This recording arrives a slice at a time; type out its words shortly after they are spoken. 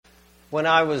When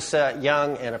I was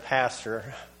young and a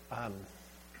pastor,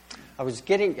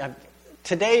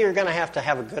 today you're going to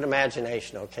have a good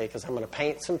imagination, okay? Because I'm going to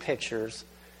paint some pictures.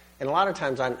 And a lot of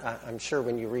times I'm sure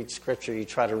when you read Scripture, you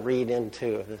try to read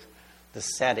into the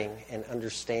setting and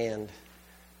understand.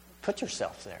 Put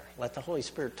yourself there. Let the Holy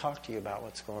Spirit talk to you about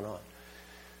what's going on.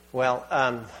 Well,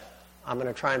 I'm going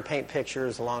to try and paint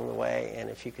pictures along the way. And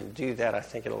if you can do that, I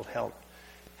think it'll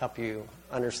help you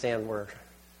understand where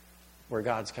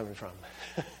God's coming from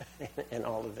in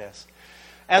all of this.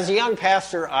 As a young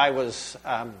pastor, I was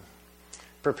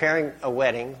preparing a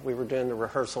wedding. We were doing the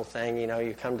rehearsal thing. You know,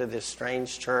 you come to this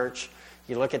strange church,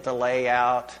 you look at the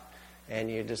layout,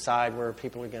 and you decide where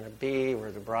people are going to be,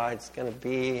 where the bride's going to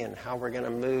be, and how we're going to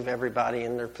move everybody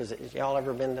in their position. Y'all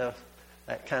ever been to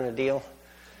that kind of deal?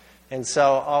 And so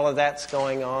all of that's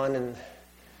going on,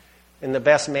 and the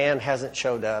best man hasn't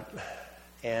showed up.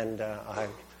 And I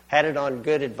had it on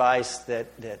good advice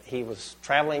that he was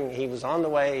traveling, he was on the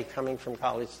way coming from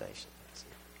College Station.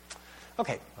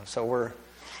 Okay, so we're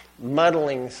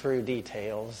muddling through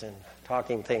details and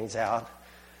talking things out.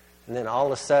 And then all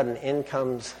of a sudden in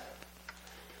comes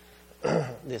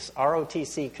this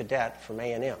ROTC cadet from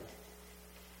A&M.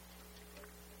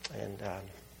 And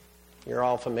you're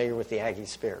all familiar with the Aggie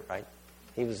spirit, right?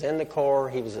 He was in the Corps.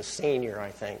 He was a senior,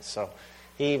 I think. So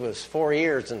he was 4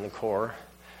 years in the Corps.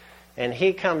 And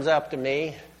he comes up to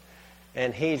me,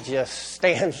 and he just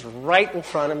stands right in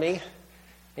front of me.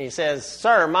 He says,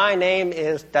 "Sir, my name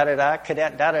is da-da-da,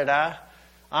 Cadet da-da-da.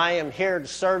 I am here to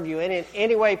serve you in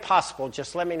any way possible.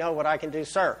 Just let me know what I can do,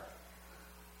 sir."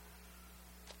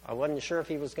 I wasn't sure if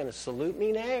he was going to salute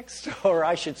me next or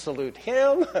I should salute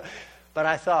him. But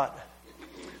I thought,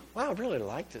 wow, I really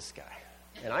like this guy.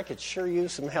 And I could sure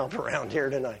use some help around here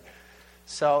tonight.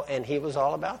 So, and he was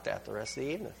all about that the rest of the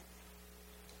evening.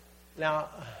 Now,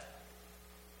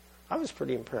 I was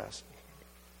pretty impressed.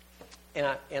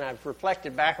 And I've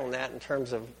reflected back on that in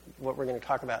terms of what we're going to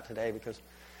talk about today, because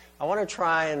I want to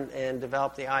try and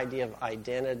develop the idea of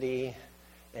identity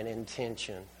and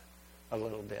intention a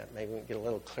little bit. Maybe we can get a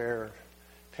little clearer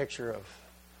picture of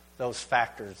those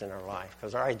factors in our life,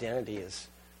 because our identity is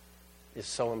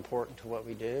so important to what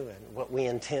we do and what we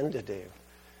intend to do,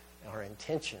 our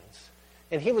intentions.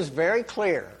 And he was very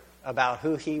clear about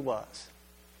who he was.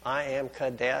 I am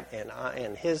Cadet,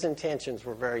 and his intentions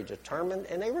were very determined,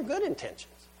 and they were good intentions.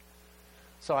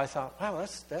 So I thought, wow,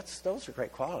 those are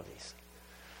great qualities.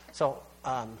 So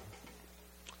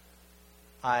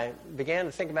I began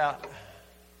to think about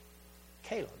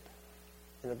Caleb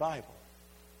in the Bible.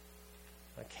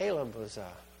 Now, Caleb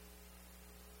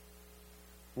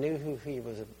knew who he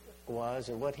was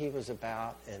and what he was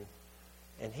about,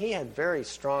 and he had very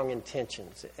strong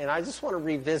intentions. And I just want to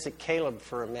revisit Caleb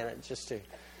for a minute, just to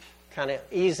kind of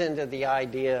ease into the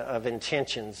idea of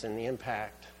intentions and the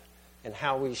impact and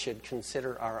how we should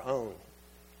consider our own.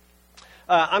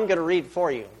 I'm going to read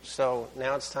for you. So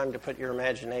now it's time to put your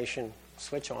imagination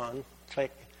switch on,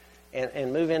 click,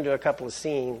 and move into a couple of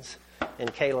scenes in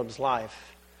Caleb's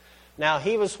life. Now,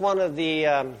 he was one of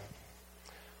the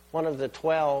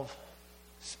 12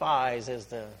 spies, as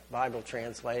the Bible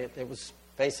translates it. It was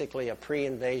basically a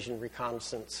pre-invasion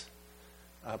reconnaissance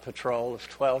patrol of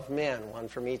 12 men, one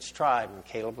from each tribe, and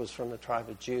Caleb was from the tribe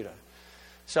of Judah.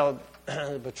 So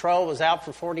the patrol was out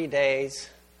for 40 days,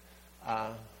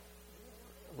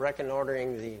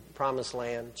 reconnoitering the promised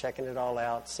land, checking it all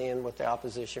out, seeing what the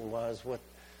opposition was,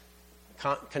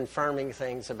 confirming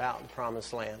things about the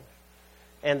promised land.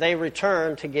 And they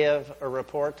returned to give a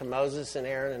report to Moses and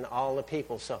Aaron and all the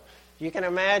people. So you can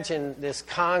imagine this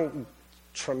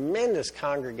tremendous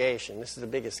congregation. This is the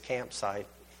biggest campsite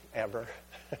ever.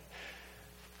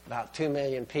 About 2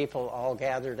 million people all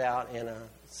gathered out in a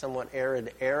somewhat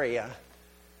arid area.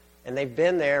 And they've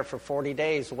been there for 40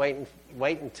 days waiting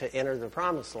to enter the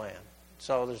promised land.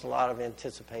 So there's a lot of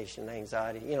anticipation,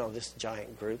 anxiety, this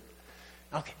giant group.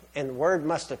 Okay, and word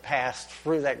must have passed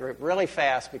through that group really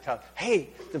fast because, hey,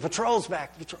 the patrol's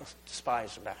back, the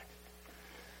spies are back.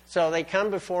 So they come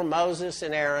before Moses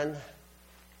and Aaron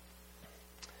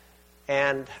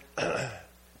and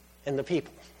the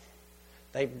people.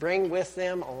 They bring with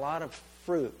them a lot of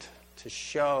fruit to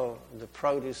show the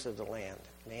produce of the land.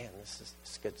 Man, this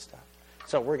is good stuff.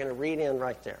 So we're going to read in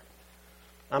right there.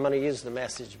 I'm going to use the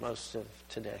Message most of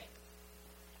today.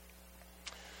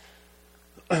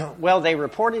 Well, they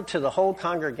reported to the whole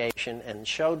congregation and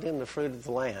showed them the fruit of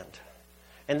the land.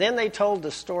 And then they told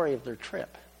the story of their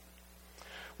trip.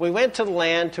 We went to the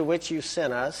land to which you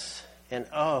sent us, and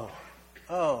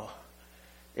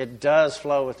it does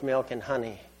flow with milk and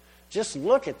honey. Just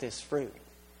look at this fruit.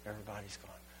 Everybody's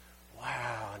going,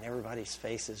 wow, and everybody's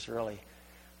face is really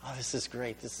oh, this is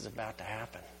great. This is about to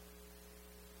happen.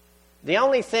 The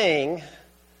only thing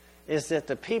is that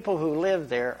the people who live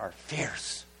there are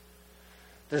fierce.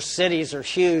 Their cities are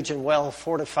huge and well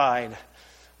fortified.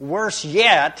 Worse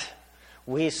yet,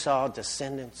 we saw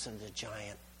descendants of the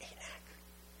giant Anak.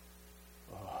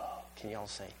 Oh, can you all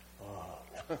say,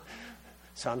 oh?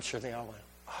 So I'm sure they all went,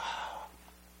 oh.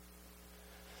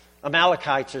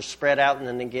 Amalekites are spread out in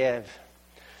the Negev.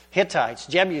 Hittites,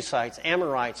 Jebusites,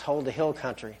 Amorites hold the hill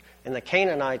country, and the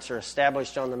Canaanites are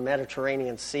established on the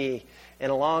Mediterranean Sea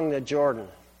and along the Jordan.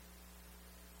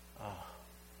 Oh,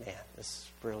 man, this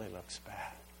really looks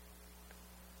bad.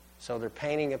 So they're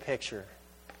painting a picture.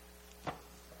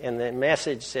 And the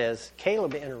message says,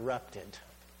 Caleb interrupted.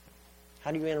 How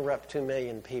do you interrupt 2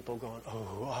 million people going,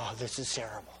 oh, this is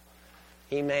terrible?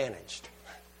 He managed.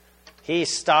 He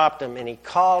stopped them and he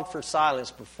called for silence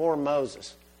before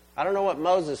Moses. I don't know what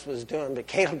Moses was doing, but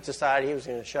Caleb decided he was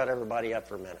going to shut everybody up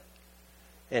for a minute.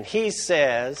 And he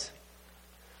says,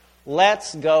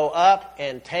 let's go up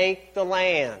and take the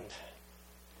land.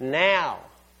 Now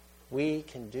we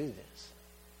can do this.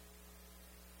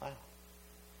 Wow.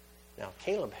 Now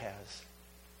Caleb has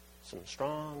some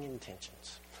strong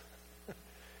intentions.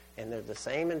 And they're the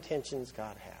same intentions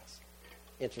God has.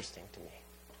 Interesting to me.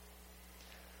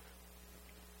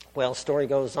 Well, story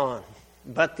goes on.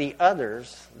 But the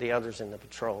others in the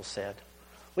patrol said,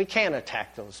 we can't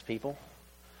attack those people.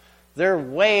 They're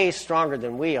way stronger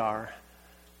than we are.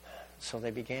 So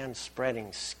they began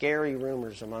spreading scary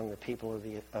rumors among the people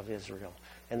of Israel.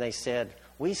 And they said,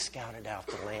 we scouted out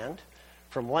the land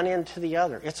from one end to the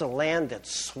other. It's a land that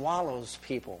swallows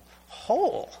people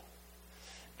whole.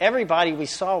 Everybody we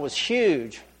saw was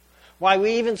huge. Why,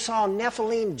 we even saw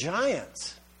Nephilim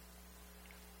giants.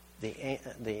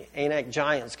 The Anak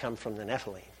giants come from the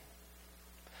Nephilim.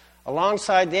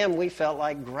 Alongside them, we felt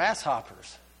like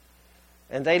grasshoppers.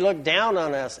 And they looked down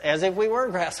on us as if we were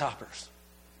grasshoppers.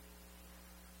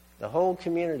 The whole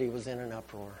community was in an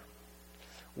uproar.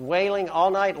 Wailing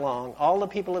all night long, all the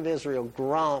people of Israel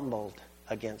grumbled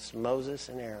against Moses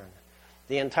and Aaron.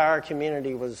 The entire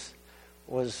community was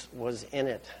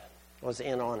in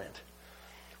on it.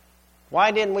 Why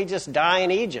didn't we just die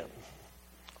in Egypt?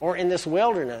 Or in this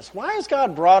wilderness? Why has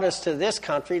God brought us to this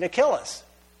country to kill us?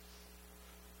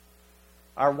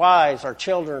 Our wives, our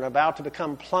children are about to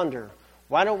become plunder.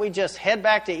 Why don't we just head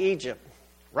back to Egypt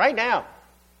right now?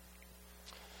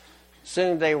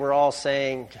 Soon they were all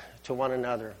saying to one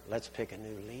another, let's pick a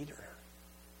new leader.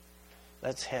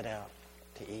 Let's head out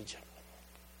to Egypt.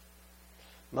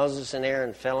 Moses and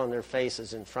Aaron fell on their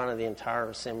faces in front of the entire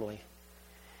assembly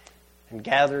and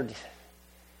gathered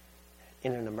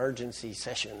in an emergency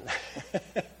session.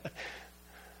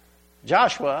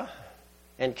 Joshua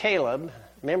and Caleb,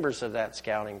 members of that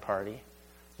scouting party,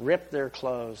 ripped their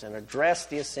clothes and addressed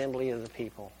the assembly of the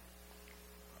people.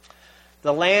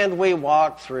 The land we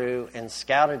walked through and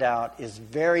scouted out is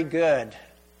very good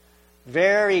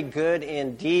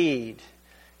indeed.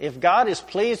 If God is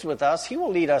pleased with us, He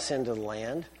will lead us into the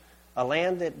land, a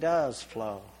land that does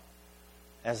flow,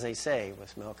 as they say,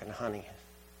 with milk and honey.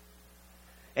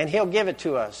 And He'll give it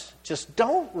to us. Just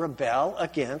don't rebel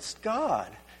against God.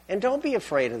 And don't be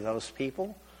afraid of those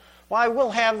people. Why,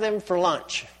 we'll have them for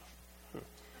lunch.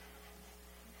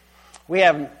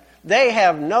 They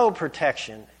have no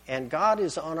protection, and God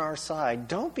is on our side.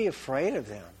 Don't be afraid of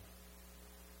them.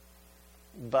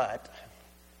 But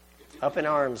up in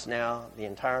arms now, the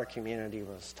entire community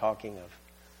was talking of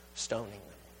stoning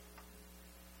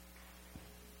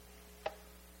them.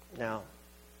 Now,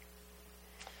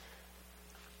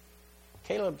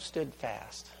 Caleb stood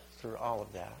fast through all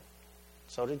of that.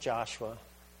 So did Joshua,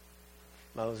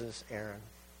 Moses, Aaron.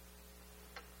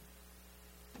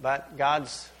 But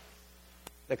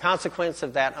the consequence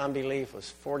of that unbelief was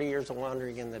 40 years of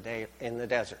wandering in the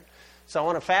desert. So I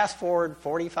want to fast forward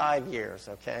 45 years,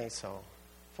 okay? So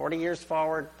 40 years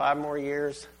forward, 5 more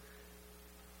years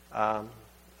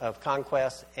of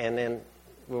conquest, and then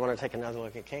we want to take another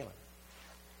look at Caleb.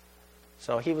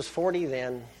 So he was 40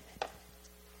 then,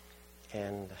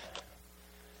 and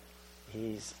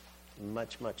he's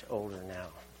much, much older now.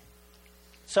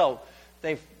 So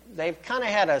they've kind of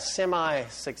had a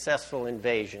semi-successful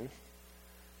invasion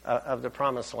of the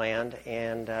Promised Land,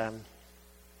 and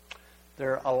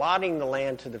they're allotting the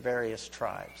land to the various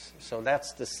tribes. So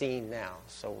that's the scene now.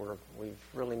 So we've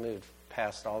really moved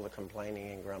past all the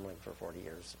complaining and grumbling for 40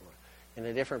 years. We're in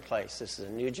a different place. This is a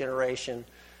new generation.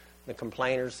 The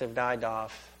complainers have died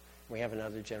off. We have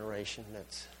another generation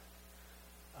that's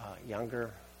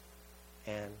younger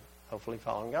and hopefully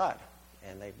following God.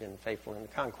 And they've been faithful in the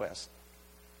conquest.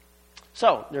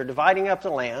 So they're dividing up the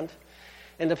land.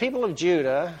 And the people of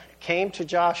Judah came to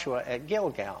Joshua at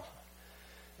Gilgal.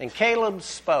 And Caleb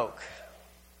spoke.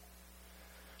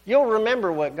 You'll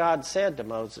remember what God said to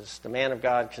Moses, the man of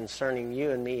God, concerning you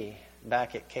and me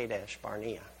back at Kadesh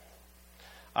Barnea.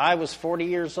 I was 40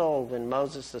 years old when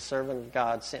Moses, the servant of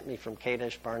God, sent me from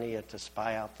Kadesh Barnea to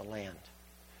spy out the land.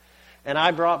 And I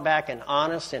brought back an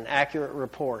honest and accurate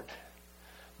report.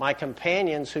 My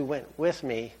companions who went with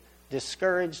me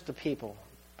discouraged the people,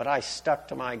 but I stuck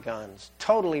to my guns,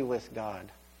 totally with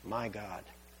God, my God.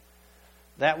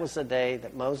 That was the day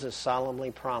that Moses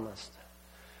solemnly promised.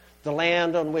 The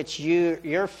land on which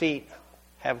your feet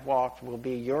have walked will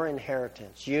be your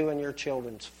inheritance, you and your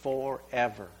children's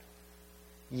forever.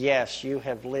 Yes, you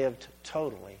have lived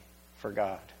totally for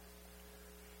God.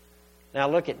 Now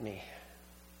look at me.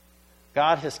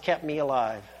 God has kept me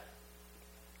alive,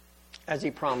 as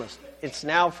he promised. It's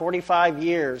now 45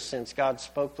 years since God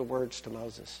spoke the words to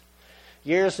Moses.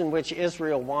 Years in which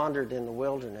Israel wandered in the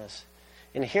wilderness.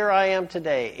 And here I am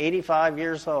today, 85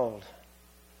 years old.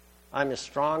 I'm as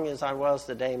strong as I was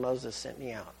the day Moses sent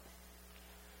me out.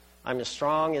 I'm as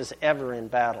strong as ever in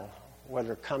battle,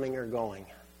 whether coming or going.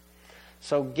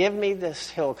 So give me this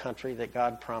hill country that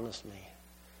God promised me.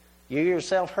 You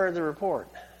yourself heard the report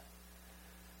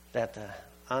that the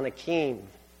Anakim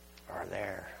are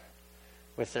there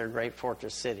with their great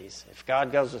fortress cities. If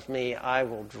God goes with me, I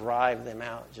will drive them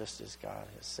out just as God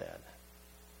has said.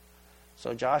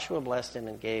 So Joshua blessed him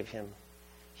and gave him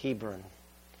Hebron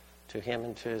to him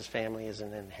and to his family as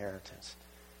an inheritance,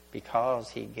 because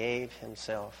he gave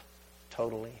himself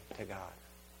totally to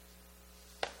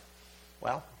God.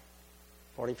 Well,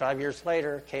 45 years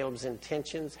later, Caleb's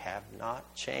intentions have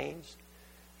not changed.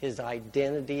 His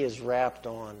identity is wrapped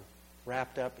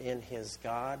up in his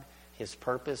God. His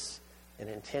purpose and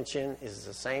intention is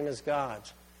the same as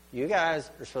God's. You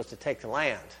guys are supposed to take the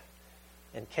land.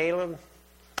 And Caleb,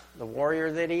 the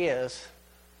warrior that he is,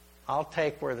 I'll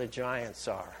take where the giants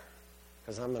are,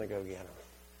 because I'm going to go get them.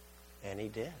 And he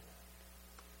did.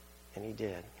 And he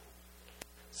did.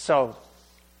 So,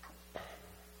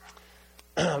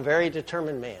 a very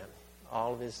determined man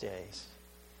all of his days.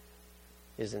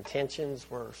 His intentions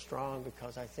were strong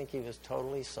because I think he was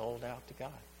totally sold out to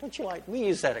God. Don't you like, we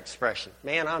use that expression,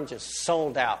 man, I'm just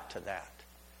sold out to that.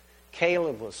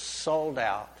 Caleb was sold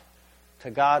out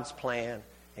to God's plan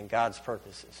and God's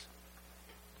purposes.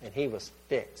 And he was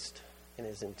fixed in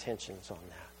his intentions on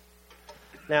that.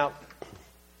 Now,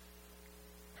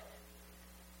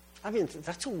 I mean,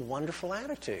 that's a wonderful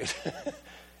attitude.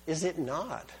 Is it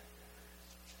not?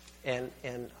 And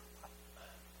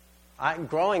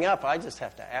growing up, I just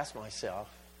have to ask myself,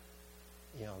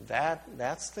 you know,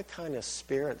 that's the kind of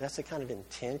spirit, that's the kind of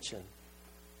intention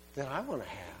that I want to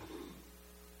have.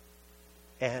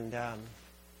 And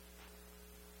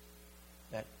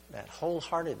that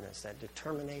wholeheartedness, that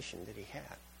determination that he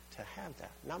had to have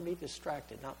that. Not be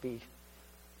distracted, not be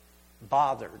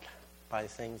bothered by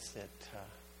things that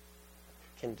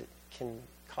can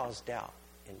cause doubt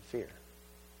and fear.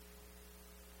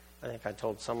 I think I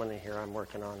told someone in here I'm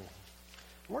working on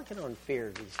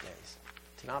fear these days.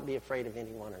 To not be afraid of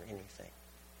anyone or anything.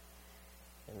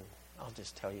 And I'll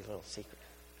just tell you a little secret.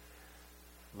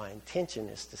 My intention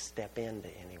is to step into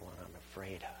anyone I'm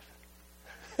afraid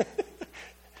of.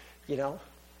 You know?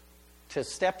 To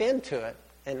step into it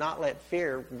and not let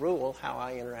fear rule how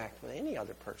I interact with any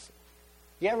other person.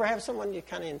 You ever have someone you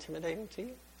kind of intimidating to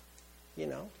you? You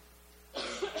know?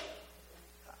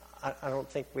 I don't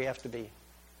think we have to be,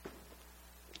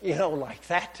 you know, like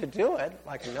that to do it,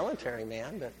 like a military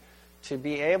man, but to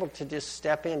be able to just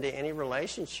step into any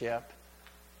relationship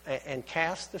and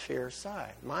cast the fear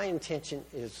aside. My intention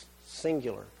is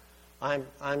singular. I'm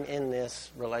in this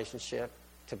relationship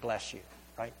to bless you,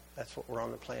 right? That's what we're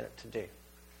on the planet to do.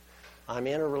 I'm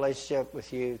in a relationship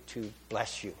with you to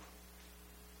bless you.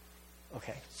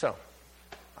 Okay, so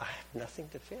I have nothing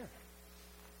to fear,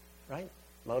 right?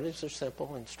 Motives are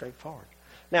simple and straightforward.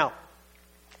 Now,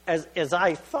 as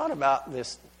I thought about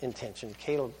this intention,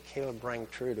 Caleb rang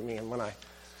true to me. And when I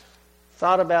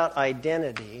thought about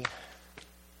identity,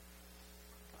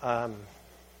 I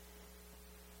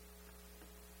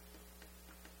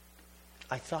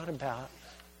thought about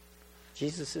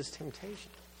Jesus'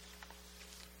 temptation.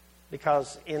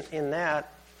 Because in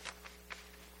that,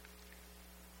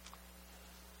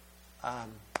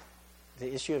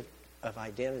 the issue of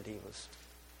identity was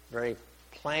very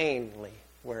plainly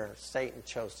where Satan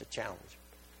chose to challenge him.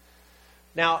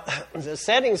 Now, the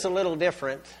setting's a little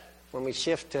different when we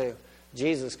shift to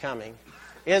Jesus coming.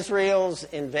 Israel's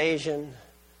invasion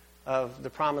of the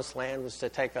Promised Land was to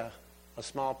take a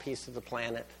small piece of the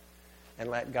planet and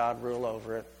let God rule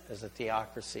over it as a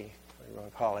theocracy you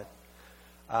want to call it.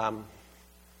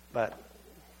 But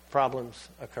problems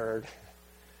occurred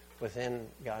within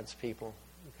God's people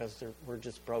because we're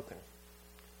just broken.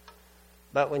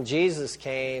 But when Jesus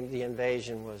came, the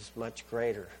invasion was much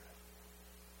greater.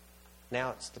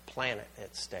 Now it's the planet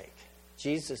at stake.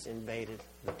 Jesus invaded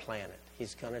the planet.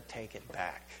 He's going to take it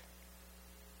back.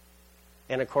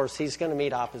 And of course, he's going to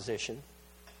meet opposition.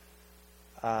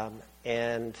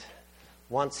 And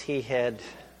once he had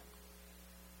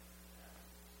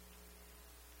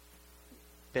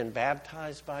been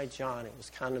baptized by John, it was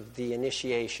kind of the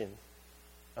initiation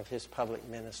of his public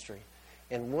ministry.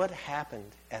 And what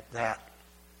happened at that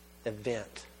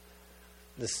event?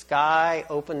 The sky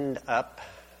opened up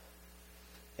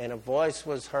and a voice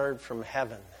was heard from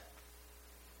heaven.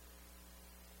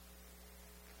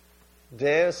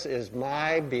 This is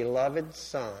my beloved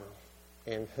Son,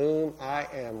 in whom I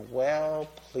am well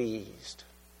pleased.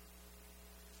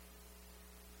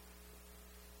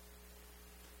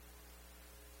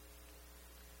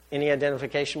 Any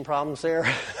identification problems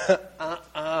there?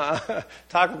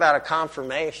 Talk about a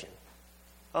confirmation.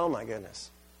 Oh my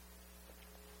goodness.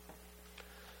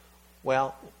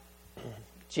 Well,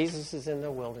 Jesus is in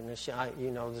the wilderness.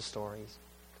 You know the stories.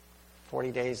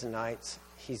 40 days and nights.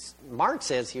 Mark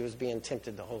says he was being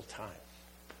tempted the whole time.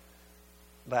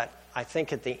 But I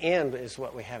think at the end is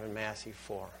what we have in Matthew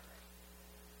 4.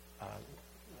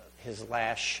 His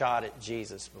last shot at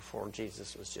Jesus before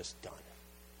Jesus was just done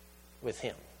with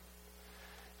him.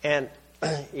 And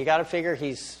you got to figure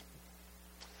he's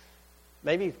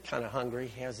maybe kind of hungry.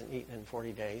 He hasn't eaten in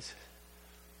 40 days.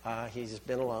 He's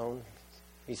been alone.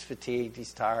 He's fatigued.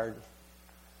 He's tired.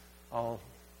 All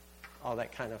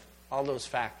that kind of, all those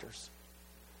factors.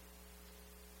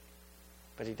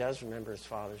 But he does remember his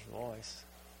Father's voice.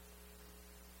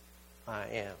 I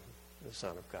am the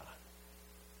Son of God.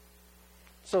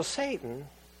 So Satan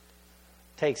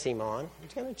takes him on.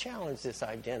 He's going to challenge this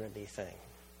identity thing.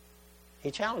 He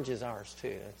challenges ours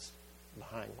too. That's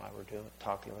behind why we're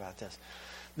talking about this.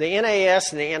 The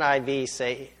NAS and the NIV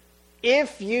say,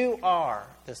 if you are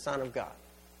the Son of God.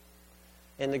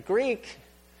 In the Greek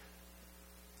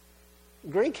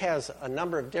has a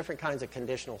number of different kinds of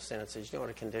conditional sentences. You know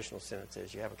what a conditional sentence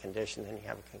is. You have a condition, then you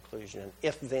have a conclusion. An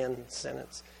if-then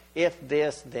sentence. If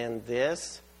this, then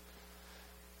this.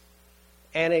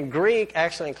 And in Greek,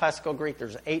 actually in classical Greek,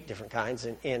 there's 8 different kinds.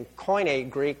 In Koine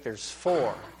Greek, there's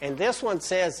 4. And this one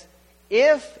says,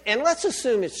 if, and let's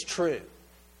assume it's true,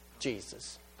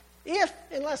 Jesus. If,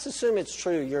 and let's assume it's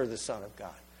true, you're the Son of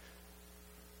God.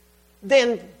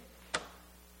 Then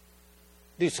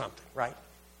do something, right?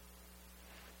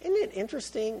 Isn't it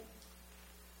interesting?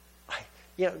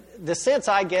 The sense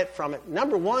I get from it,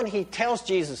 number one, he tells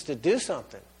Jesus to do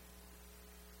something.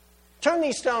 Turn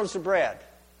these stones to bread.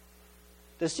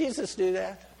 Does Jesus do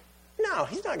that? No,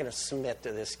 he's not going to submit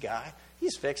to this guy.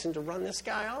 He's fixing to run this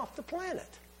guy off the planet.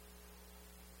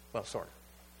 Well, sort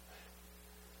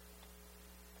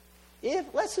of.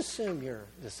 Let's assume you're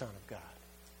the Son of God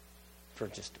for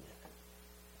just a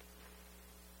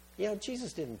minute.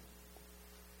 Jesus didn't.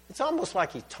 It's almost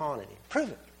like he taunted him. Prove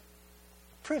it.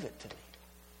 Prove it to me.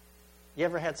 You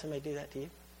ever had somebody do that to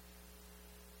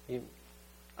you?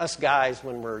 Us guys,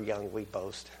 when we're young, we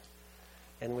boast.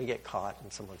 And we get caught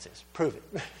and someone says, prove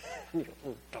it.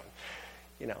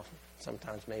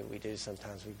 Sometimes maybe we do,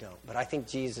 sometimes we don't. But I think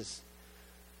Jesus,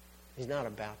 he's not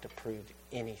about to prove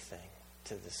anything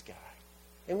to this guy.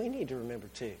 And we need to remember,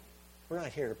 too, we're not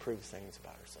here to prove things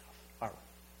about ourselves, are we?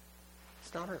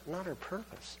 It's not our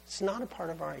purpose. It's not a part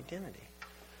of our identity.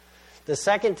 The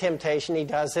second temptation, he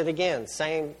does it again.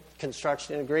 Same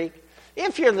construction in Greek.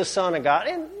 If you're the Son of God,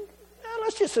 and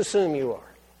let's just assume you are.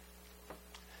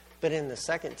 But in the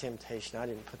second temptation, I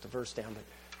didn't put the verse down, but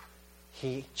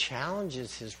he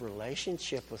challenges his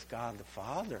relationship with God the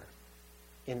Father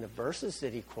in the verses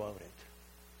that he quoted.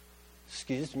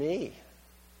 Excuse me.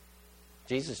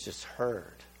 Jesus just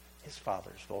heard his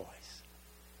Father's voice.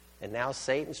 And now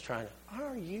Satan's trying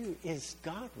to, is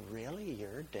God really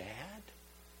your dad?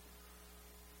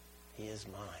 He is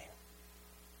mine.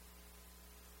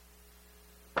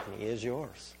 And he is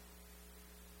yours.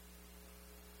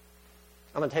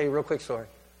 I'm going to tell you a real quick story.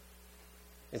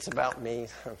 It's about me.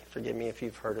 Forgive me if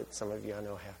you've heard it. Some of you I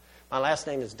know have. My last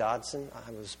name is Dodson.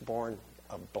 I was born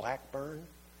a Blackburn,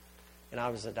 and I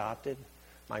was adopted.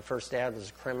 My first dad was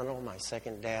a criminal. My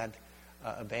second dad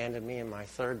abandoned me, and my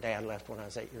third dad left when I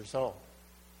was 8 years old.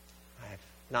 I have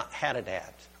not had a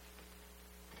dad.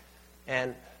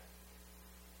 And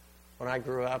when I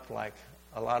grew up, like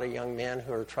a lot of young men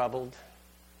who are troubled,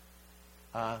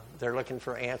 they're looking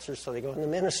for answers, so they go in the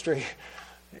ministry.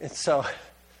 And so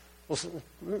Well,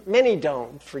 many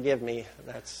don't. Forgive me.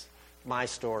 That's my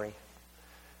story.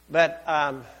 But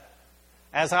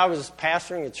as I was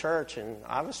pastoring a church, and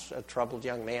I was a troubled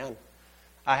young man,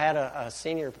 I had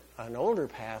an older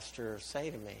pastor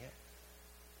say to me,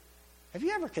 "Have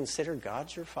you ever considered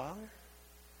God's your Father?"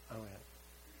 I went,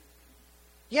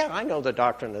 "Yeah, I know the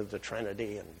doctrine of the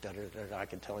Trinity," and da-da-da-da. I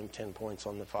could tell him 10 points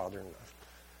on the Father. And,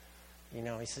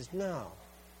 he says, "No,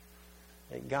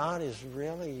 that God is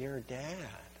really your dad."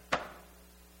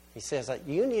 He says,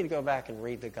 "You need to go back and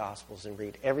read the Gospels and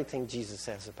read everything Jesus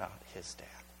says about his dad,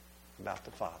 about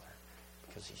the Father,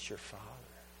 because he's your Father,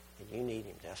 and you need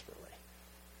him desperately."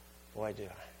 Boy, do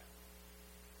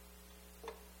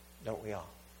I. Don't we all?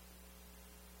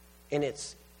 And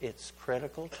it's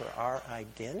critical to our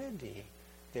identity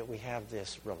that we have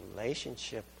this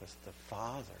relationship with the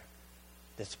Father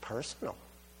that's personal,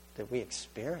 that we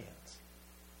experience.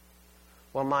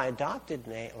 Well, my adopted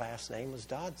last name was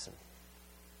Dodson.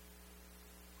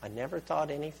 I never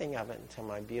thought anything of it until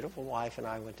my beautiful wife and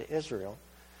I went to Israel,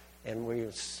 and we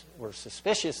were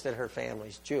suspicious that her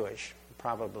family's Jewish.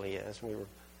 Probably is. We were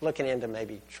looking into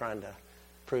maybe trying to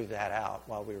prove that out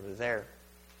while we were there.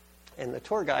 And the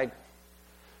tour guide,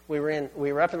 we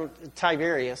were up in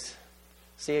Tiberias,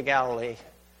 Sea of Galilee,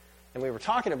 and we were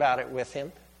talking about it with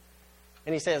him.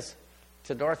 And he says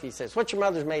to Dorothy, he says, "What's your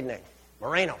mother's maiden name?"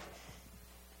 "Moreno."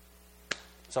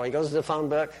 So he goes to the phone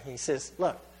book, and he says,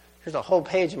 "Look, here's a whole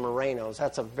page of Morenos.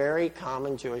 That's a very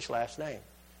common Jewish last name."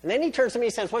 And then he turns to me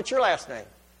and says, "What's your last name?"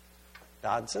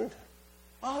 "Dodson."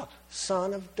 "Oh,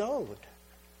 son of Dode."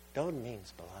 Dode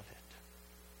means beloved.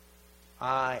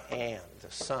 I am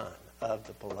the son of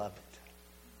the beloved.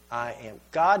 I am.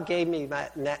 God gave me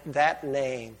that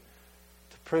name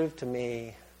to prove to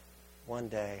me one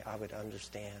day I would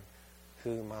understand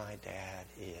who my dad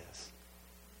is.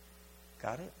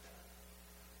 Got it?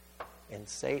 And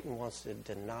Satan wants to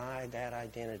deny that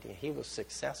identity. He was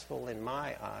successful in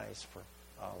my eyes for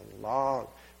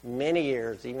many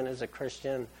years, even as a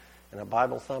Christian and a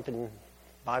Bible-thumping,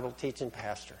 Bible-teaching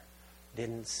pastor.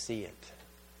 Didn't see it.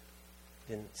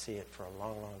 Didn't see it for a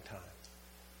long, long time.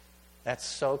 That's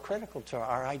so critical to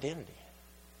our identity.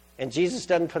 And Jesus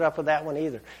doesn't put up with that one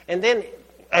either. And then,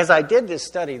 as I did this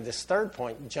study, this third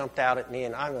point jumped out at me,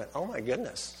 and I went, "Oh my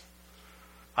goodness."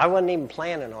 I wasn't even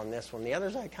planning on this one. The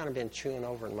others I'd kind of been chewing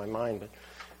over in my mind, but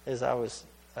as I was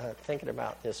thinking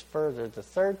about this further, the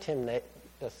third temptation,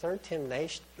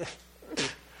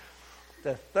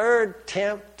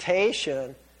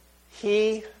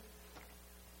 he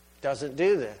doesn't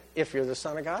do the "if you're the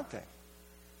Son of God" thing.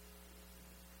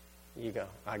 You go,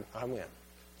 I went,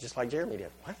 just like Jeremy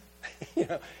did. What?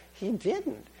 He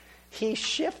didn't. He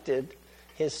shifted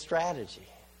his strategy.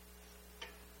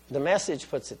 The Message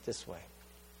puts it this way.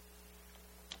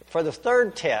 For the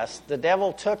third test, the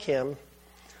devil took him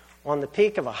on the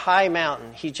peak of a high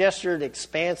mountain. He gestured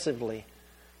expansively,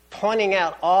 pointing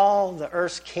out all the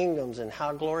earth's kingdoms and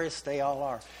how glorious they all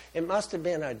are. It must have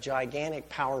been a gigantic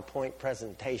PowerPoint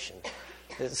presentation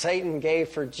that Satan gave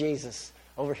for Jesus.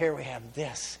 Over here we have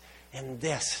this, and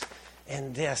this,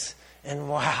 and this, and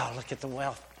wow, look at the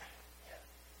wealth.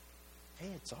 Hey,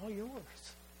 it's all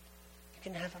yours. You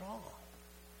can have it all.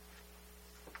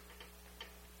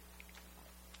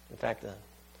 In fact,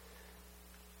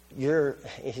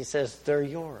 he says, they're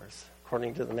yours.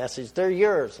 According to the Message, they're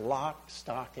yours, lock,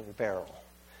 stock, and barrel.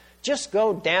 Just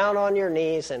go down on your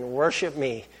knees and worship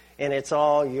me, and it's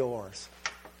all yours.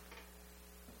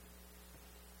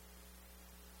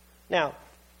 Now,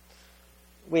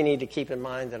 we need to keep in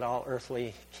mind that all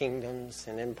earthly kingdoms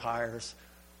and empires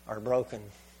are broken.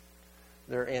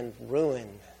 They're in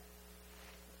ruin,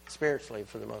 spiritually,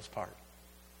 for the most part.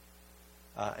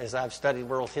 As I've studied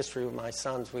world history with my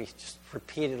sons, we just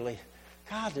repeatedly,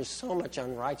 God, there's so much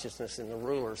unrighteousness in the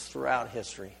rulers throughout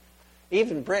history.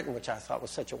 Even Britain, which I thought was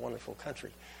such a wonderful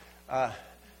country,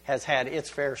 has had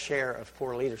its fair share of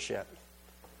poor leadership.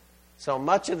 So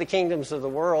much of the kingdoms of the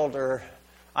world are,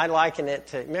 I liken it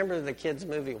to, remember the kids'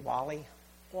 movie WALL-E?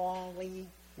 WALL-E,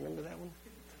 remember that one?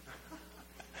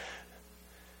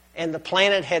 And the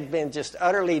planet had been just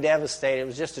utterly devastated. It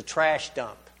was just a trash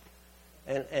dump.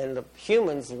 And the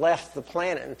humans left the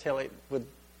planet until it would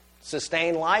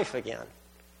sustain life again.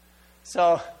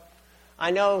 So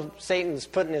I know Satan's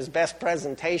putting his best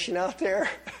presentation out there,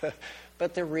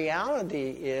 but the reality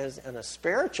is, in a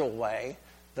spiritual way,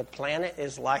 the planet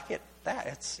is like that.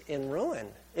 It's in ruin.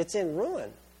 It's in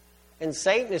ruin. And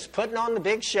Satan is putting on the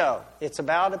big show. It's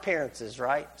about appearances,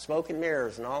 right? Smoke and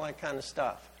mirrors and all that kind of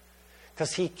stuff.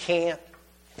 Because he can't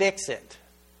fix it.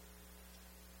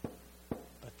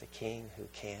 But the King who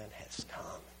can has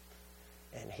come.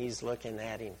 And he's looking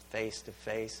at him face to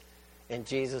face. And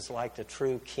Jesus, like the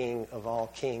true King of all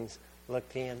kings,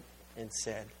 looked in and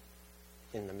said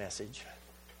in the message,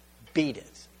 "Beat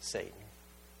it, Satan."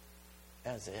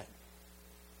 That's it.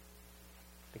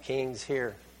 The King's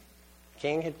here. The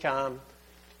King had come.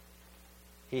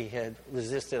 He had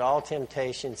resisted all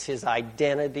temptations. His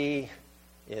identity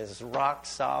is rock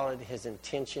solid. His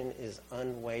intention is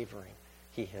unwavering.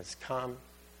 He has come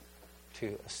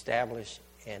to establish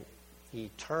an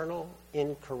eternal,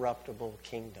 incorruptible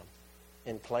kingdom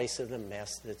in place of the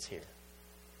mess that's here.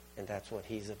 And that's what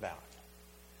he's about.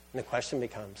 And the question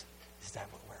becomes, is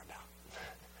that what we're about?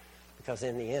 Because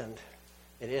in the end,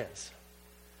 it is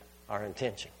our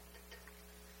intention.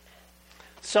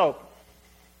 So,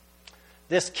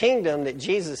 this kingdom that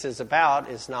Jesus is about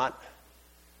is not,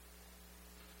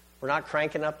 we're not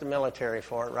cranking up the military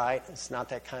for it, right? It's not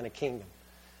that kind of kingdom.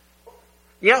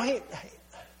 You know,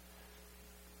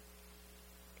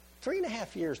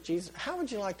 3.5 years, Jesus, how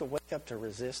would you like to wake up to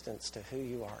resistance to who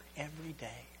you are every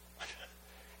day?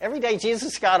 Every day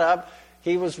Jesus got up,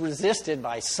 he was resisted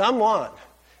by someone.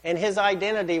 And his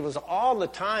identity was all the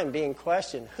time being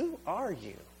questioned. Who are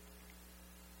you?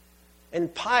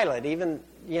 And Pilate, even,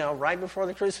 right before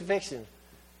the crucifixion,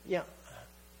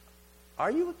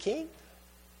 are you a king?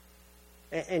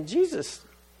 And Jesus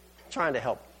trying to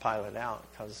help Pilate out,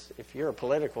 because if you're a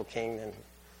political king, then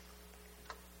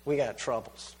we got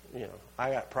troubles.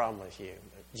 I got a problem with you.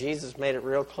 But Jesus made it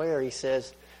real clear. He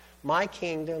says, my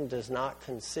kingdom does not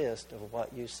consist of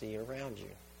what you see around you.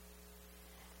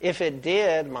 If it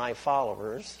did, my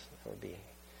followers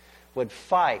would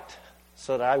fight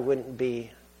so that I wouldn't be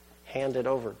handed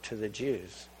over to the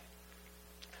Jews.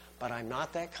 But I'm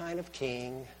not that kind of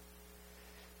king,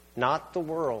 not the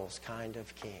world's kind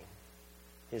of king.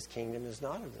 His kingdom is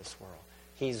not of this world.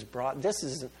 He's brought,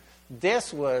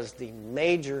 this was the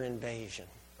major invasion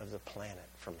of the planet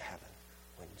from heaven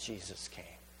when Jesus came.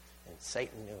 And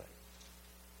Satan knew it.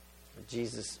 But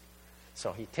Jesus,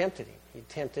 so he tempted him. He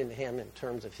tempted him in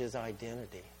terms of his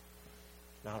identity.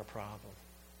 Not a problem.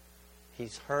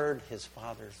 He's heard his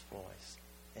Father's voice,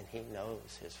 and he knows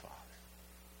his Father.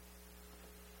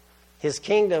 His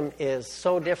kingdom is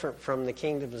so different from the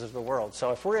kingdoms of the world.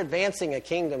 So if we're advancing a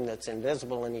kingdom that's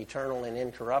invisible and eternal and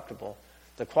incorruptible,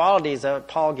 the qualities of it,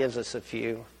 Paul gives us a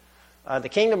few. The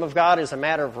kingdom of God is a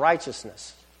matter of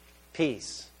righteousness,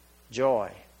 peace,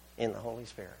 joy in the Holy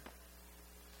Spirit.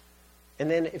 And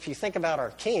then if you think about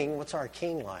our king, what's our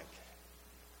king like?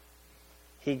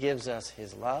 He gives us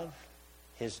his love,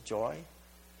 his joy,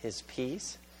 his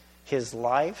peace, his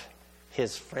life,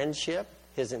 his friendship,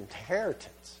 his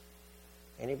inheritance.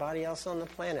 Anybody else on the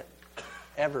planet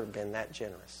ever been that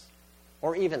generous?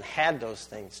 Or even had those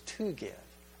things to give?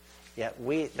 Yet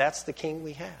that's the king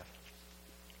we have.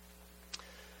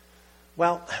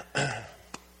 Well,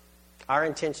 our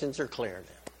intentions are clear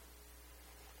then.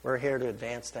 We're here to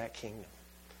advance that kingdom.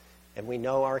 And we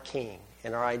know our king.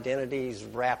 And our identity is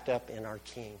wrapped up in our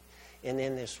king. And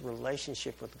in this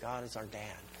relationship with God as our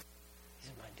dad. He's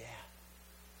my dad.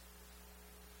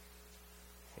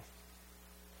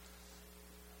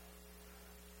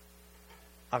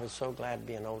 I was so glad to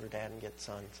be an older dad and get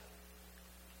sons.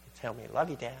 They tell me, love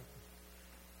you, Dad.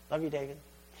 Love you, David.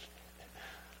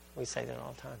 We say that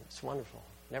all the time. It's wonderful.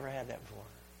 Never had that before.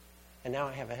 And now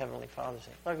I have a Heavenly Father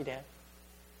saying, love you, Dad.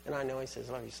 And I know he says,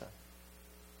 love you, son.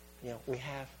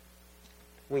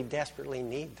 We desperately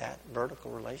need that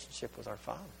vertical relationship with our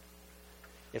Father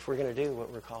if we're going to do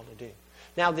what we're called to do.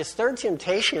 Now, this third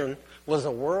temptation was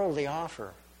a worldly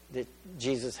offer that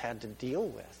Jesus had to deal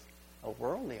with. A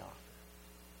worldly offer.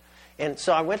 And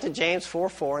so I went to James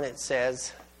 4:4, and it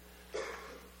says,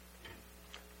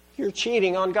 you're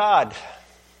cheating on God.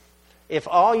 If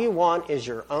all you want is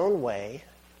your own way,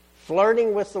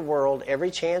 flirting with the world every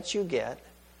chance you get,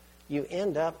 you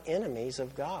end up enemies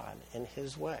of God and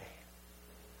his way.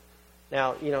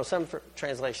 Now, some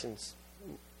translations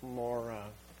more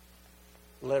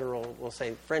literal will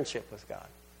say friendship with God.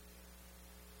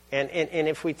 And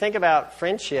if we think about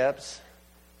friendships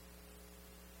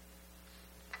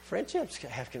can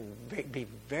be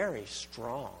very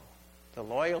strong. The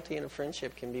loyalty in a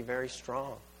friendship can be very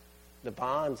strong. The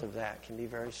bonds of that can be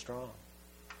very strong.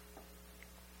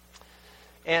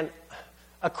 And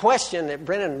a question that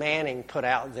Brennan Manning put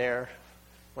out there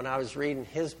when I was reading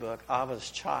his book,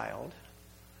 Abba's Child,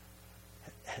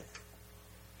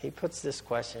 he puts this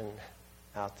question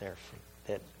out there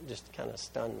that just kind of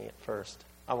stunned me at first.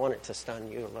 I want it to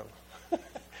stun you a little.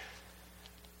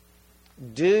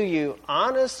 Do you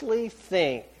honestly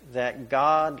think that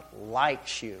God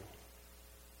likes you?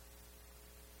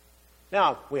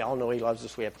 Now, we all know he loves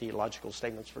us. We have theological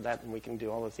statements for that, and we can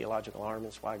do all the theological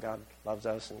arguments why God loves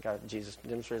us and Jesus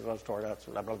demonstrates love toward us,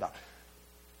 blah, blah, blah.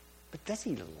 But does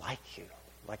he like you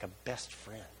like a best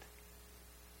friend?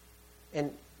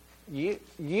 And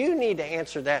you need to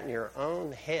answer that in your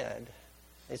own head.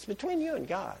 It's between you and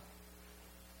God.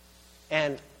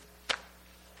 And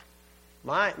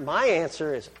my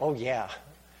answer is, oh yeah,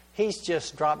 he's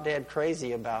just drop dead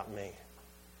crazy about me.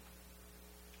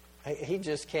 He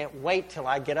just can't wait till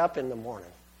I get up in the morning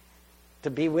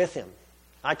to be with him.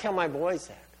 I tell my boys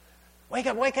that. Wake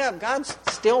up, wake up. God's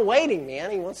still waiting, man.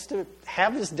 He wants to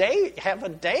have a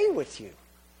day with you.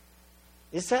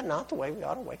 Is that not the way we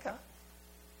ought to wake up?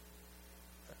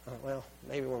 Well,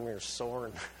 maybe when we're sore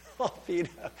and all beat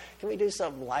up. Can we do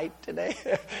something light today?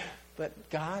 But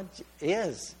God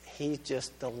is. He's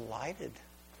just delighted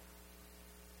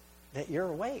that you're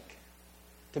awake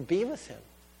to be with him.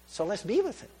 So let's be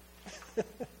with him.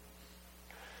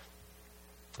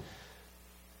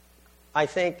 I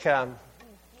think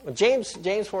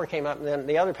James 4 came up, and then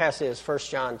the other passage is 1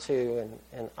 John 2,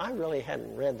 and I really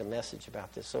hadn't read the message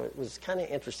about this, so it was kind of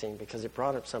interesting because it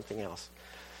brought up something else.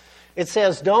 It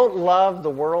says, don't love the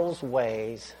world's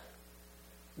ways.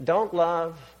 Don't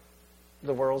love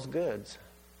the world's goods.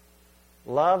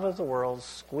 Love of the world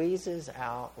squeezes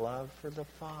out love for the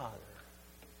Father.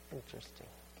 Interesting.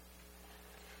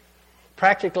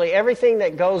 Practically everything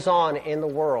that goes on in the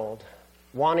world,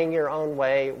 wanting your own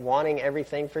way, wanting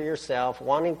everything for yourself,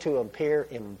 wanting to appear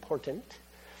important,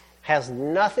 has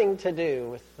nothing to do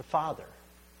with the Father.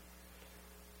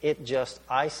 It just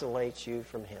isolates you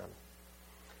from him.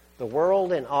 The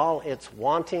world and all its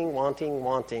wanting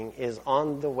is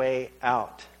on the way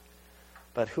out.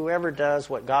 But whoever does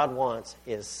what God wants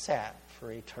is set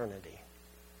for eternity.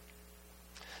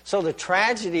 So the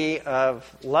tragedy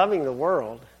of loving the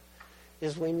world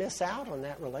is we miss out on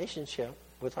that relationship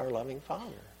with our loving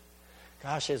Father.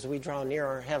 Gosh, as we draw near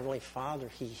our Heavenly Father,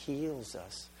 he heals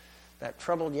us. That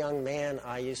troubled young man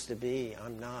I used to be,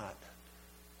 I'm not.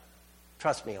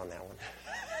 Trust me on that one.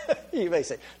 You may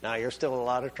say, no, you're still in a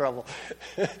lot of trouble.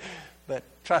 But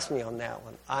trust me on that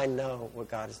one. I know what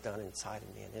God has done inside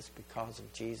of me, and it's because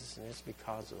of Jesus, and it's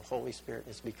because of the Holy Spirit,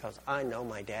 and it's because I know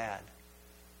my dad,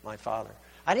 my Father.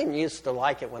 I didn't used to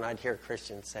like it when I'd hear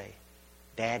Christians say,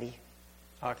 Daddy,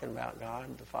 talking about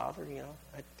God, the Father, you know.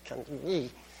 I kind of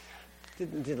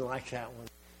didn't like that one.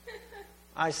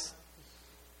 I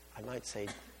might say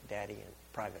Daddy in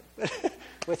private.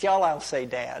 With y'all, I'll say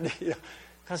Dad, you know,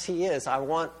 because he is.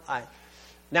 Now,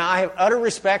 I have utter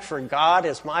respect for God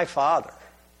as my Father,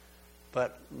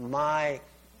 but my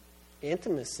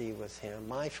intimacy with him,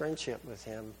 my friendship with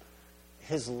him,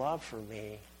 his love for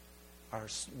me,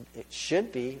 it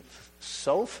should be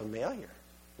so familiar,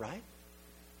 right?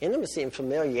 Intimacy and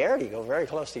familiarity go very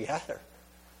close together.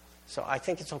 So I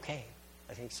think it's okay.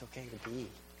 I think it's okay to be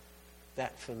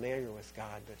that familiar with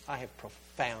God, but I have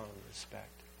profound respect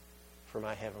for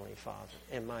my Heavenly Father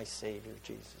and my Savior,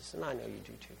 Jesus, and I know you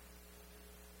do too.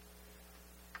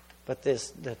 But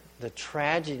the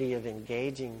tragedy of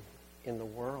engaging in the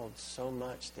world so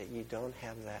much that you don't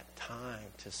have that time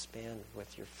to spend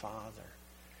with your Father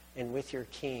and with your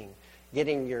King,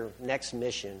 getting your next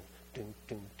mission, dun,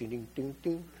 dun, dun, dun, dun,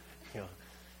 dun. You know,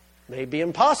 may be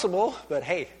impossible, but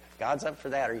hey, God's up for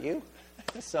that. Are you?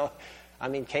 So, I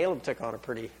mean, Caleb took on a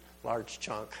pretty large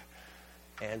chunk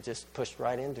and just pushed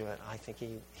right into it. I think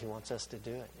he wants us to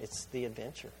do it. It's the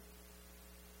adventure.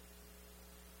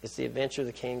 It's the adventure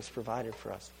the King's provided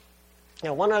for us.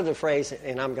 Now, one other phrase,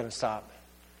 and I'm going to stop.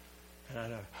 And I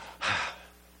know.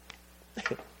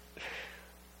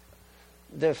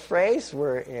 The phrase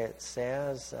where it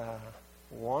says,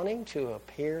 wanting to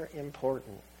appear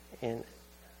important. And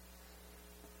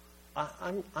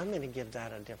I'm going to give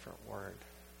that a different word.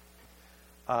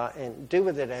 And do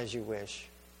with it as you wish.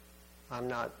 I'm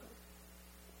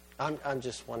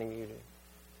just wanting you to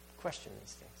question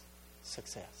these things.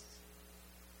 Success.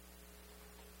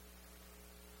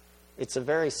 It's a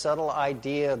very subtle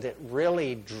idea that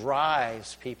really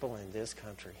drives people in this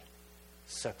country.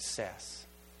 Success.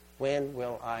 When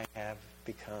will I have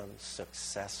become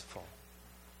successful?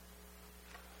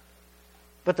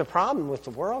 But the problem with the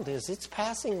world is it's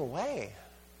passing away.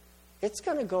 It's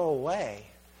going to go away.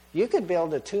 You could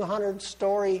build a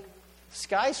 200-story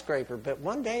skyscraper, but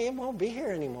one day it won't be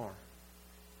here anymore.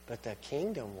 But the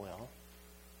kingdom will.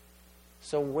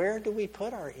 So where do we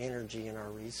put our energy and our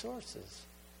resources?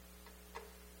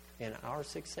 In our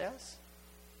success?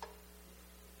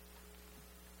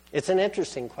 It's an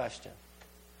interesting question.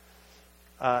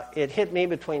 It hit me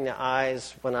between the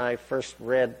eyes when I first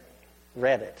read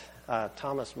it.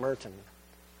 Thomas Merton,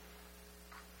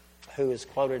 who is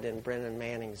quoted in Brennan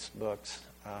Manning's books.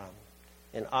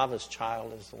 And Ava's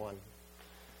Child is the one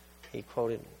he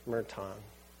quoted Merton.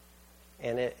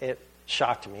 And it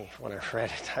shocked me when I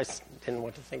read it. I didn't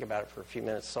want to think about it for a few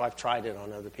minutes, so I've tried it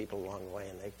on other people along the way,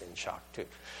 and they've been shocked too.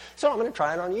 So I'm going to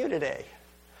try it on you today.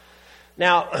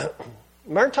 Now,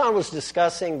 Merton was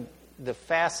discussing the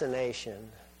fascination.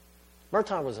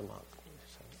 Merton was a monk.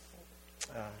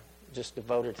 So, just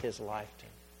devoted his life to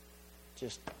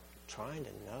just trying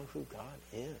to know who God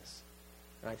is.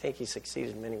 And I think he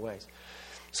succeeded in many ways.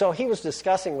 So he was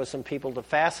discussing with some people the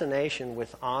fascination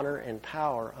with honor and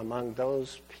power among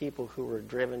those people who were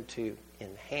driven to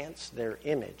enhance their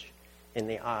image in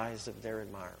the eyes of their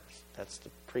admirers. That's the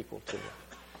prequel to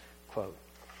the quote.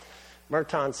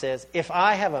 Merton says, "If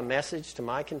I have a message to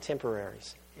my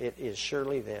contemporaries, it is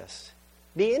surely this.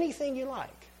 Be anything you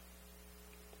like,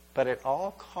 but at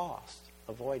all costs,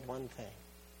 avoid one thing: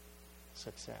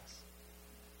 success."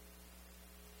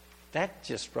 That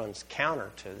just runs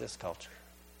counter to this culture.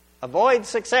 Avoid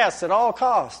success at all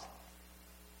costs.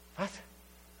 What?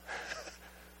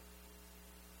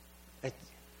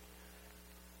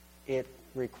 It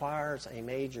requires a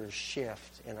major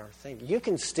shift in our thinking. You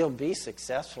can still be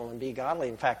successful and be godly.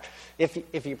 In fact,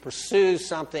 if you pursue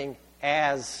something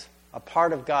as a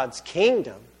part of God's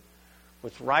kingdom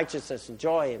with righteousness and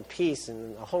joy and peace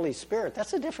and the Holy Spirit,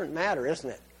 that's a different matter, isn't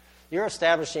it? You're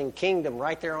establishing kingdom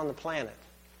right there on the planet.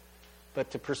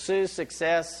 But to pursue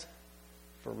success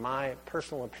for my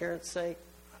personal appearance sake,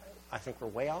 I think we're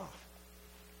way off.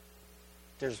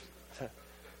 There's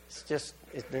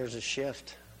a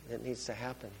shift that needs to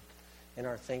happen in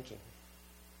our thinking.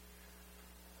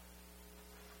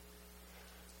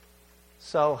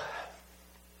 So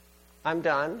I'm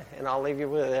done, and I'll leave you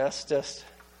with this. Just,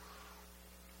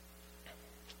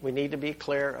 we need to be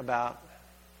clear about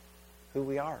who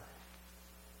we are.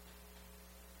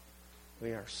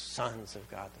 We are sons of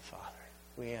God the Father.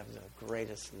 We have the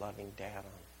greatest loving dad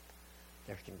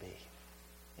there can be.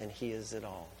 And he is it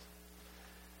all.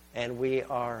 And we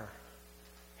are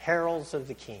heralds of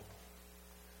the King.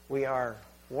 We are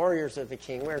warriors of the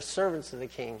King. We are servants of the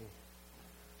King.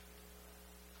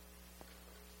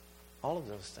 All of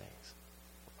those things.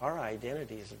 Our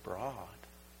identity is broad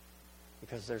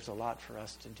because there's a lot for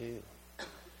us to do.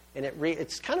 And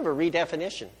it's kind of a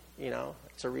redefinition,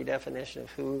 It's a redefinition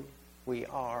of who we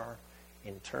are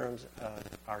in terms of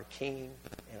our King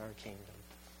and our kingdom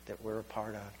that we're a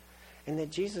part of and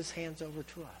that Jesus hands over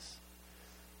to us.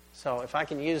 So if I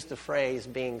can use the phrase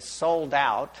being sold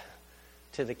out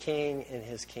to the King and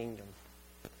his kingdom,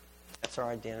 that's our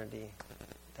identity.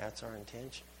 That's our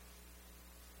intention.